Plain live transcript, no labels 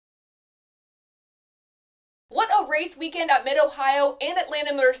What a race weekend at Mid-Ohio and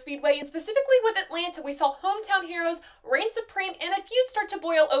Atlanta Motor Speedway, and specifically with Atlanta, we saw hometown heroes reign supreme and a feud start to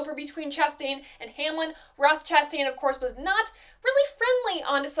boil over between Chastain and Hamlin. Ross Chastain, of course, was not really friendly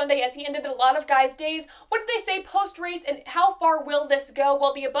on Sunday as he ended a lot of guys' days. What did they say post-race, and how far will this go?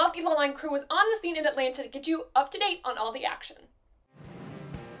 Well, the Above the Line crew was on the scene in Atlanta to get you up to date on all the action.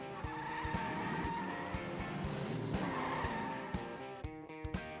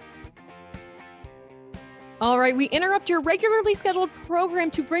 All right, we interrupt your regularly scheduled program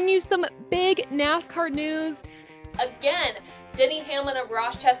to bring you some big NASCAR news. Again, Denny Hamlin and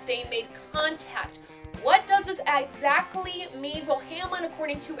Ross Chastain made contact. What does this exactly mean? Well, Hamlin,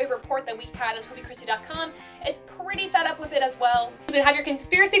 according to a report that we had on TobyChristie.com, is pretty fed up with it as well. You can have your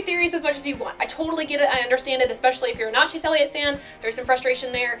conspiracy theories as much as you want. I totally get it. I understand it, especially if you're a not Chase Elliott fan. There's some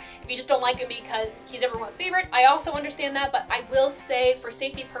frustration there. If you just don't like him because he's everyone's favorite, I also understand that. But I will say, for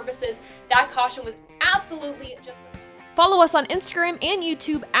safety purposes, that caution was absolutely just... Follow us on Instagram and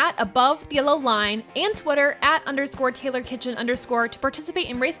YouTube at Above the Yellow Line and Twitter at _TaylorKitchen_ to participate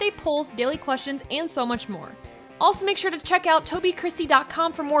in race day polls, daily questions, and so much more. Also, make sure to check out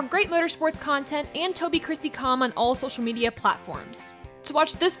TobyChristie.com for more great motorsports content and TobyChristie.com on all social media platforms. To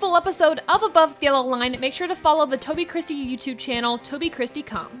watch this full episode of Above the Yellow Line, make sure to follow the Toby Christie YouTube channel,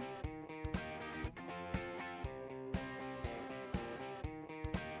 TobyChristie.com.